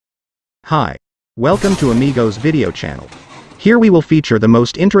Hi. Welcome to Amigo's video channel. Here we will feature the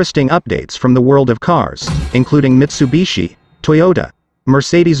most interesting updates from the world of cars, including Mitsubishi, Toyota,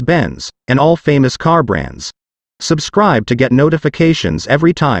 Mercedes-Benz, and all famous car brands. Subscribe to get notifications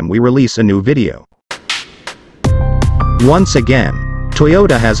every time we release a new video. Once again,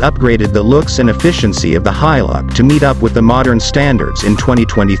 Toyota has upgraded the looks and efficiency of the Hilux to meet up with the modern standards in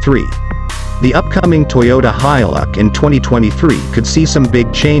 2023. The upcoming Toyota Hilux in 2023 could see some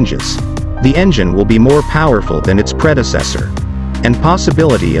big changes. The engine will be more powerful than its predecessor, and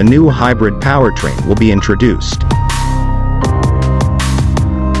possibly a new hybrid powertrain will be introduced.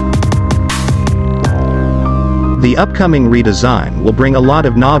 The upcoming redesign will bring a lot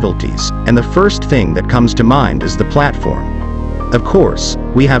of novelties, and the first thing that comes to mind is the platform. Of course,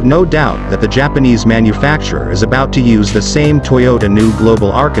 we have no doubt that the Japanese manufacturer is about to use the same Toyota new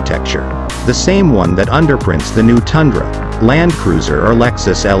global architecture, the same one that underprints the new Tundra, Land Cruiser or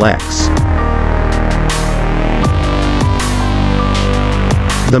Lexus LX.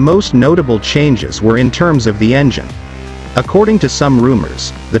 The most notable changes were in terms of the engine. According to some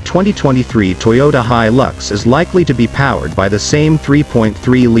rumors, the 2023 Toyota Hilux is likely to be powered by the same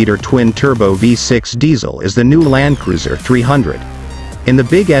 3.3-liter twin-turbo V6 diesel as the new Land Cruiser 300. In the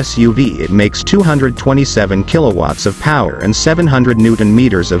big SUV it makes 227 kilowatts of power and 700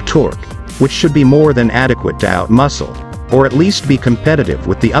 Newton-meters of torque, which should be more than adequate to outmuscle, or at least be competitive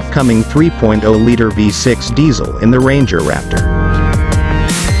with the upcoming 3.0-liter V6 diesel in the Ranger Raptor.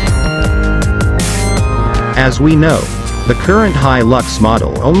 As we know, the current Hilux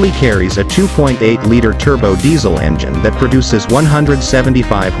model only carries a 2.8-liter turbo diesel engine that produces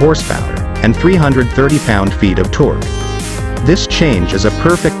 175 horsepower and 330 pound-feet of torque. This change is a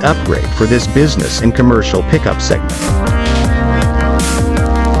perfect upgrade for this business and commercial pickup segment.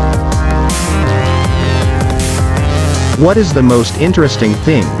 What is the most interesting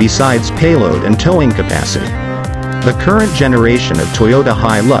thing besides payload and towing capacity? The current generation of Toyota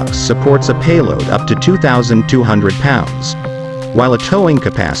Hilux supports a payload up to 2,200 pounds, while a towing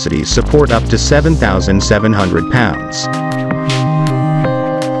capacity support up to 7,700 pounds.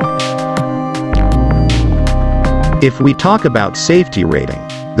 If we talk about safety rating,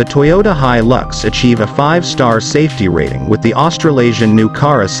 the Toyota Hilux achieve a 5-star safety rating with the Australasian New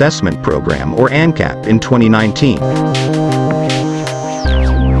Car Assessment Program or ANCAP in 2019.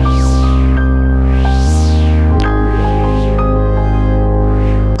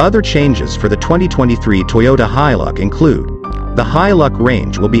 Other changes for the 2023 Toyota Hilux include: the Hilux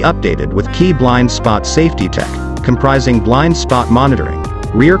range will be updated with key blind spot safety tech, comprising blind spot monitoring,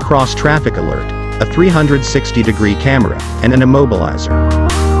 rear cross traffic alert, a 360-degree camera, and an immobilizer.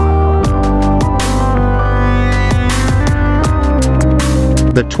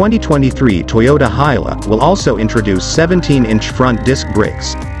 The 2023 Toyota Hilux will also introduce 17-inch front disc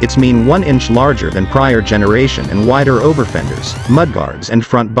brakes. It's mean 1 inch larger than prior generation and wider overfenders, mudguards and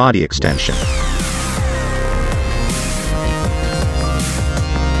front body extension.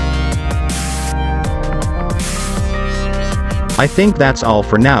 I think that's all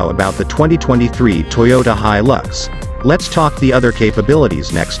for now about the 2023 Toyota Hilux. Let's talk the other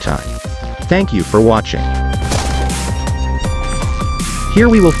capabilities next time. Thank you for watching. Here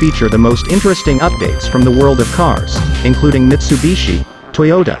we will feature the most interesting updates from the world of cars, including Mitsubishi,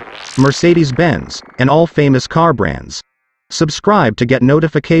 Toyota, Mercedes-Benz, and all famous car brands. Subscribe to get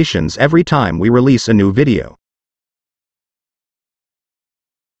notifications every time we release a new video.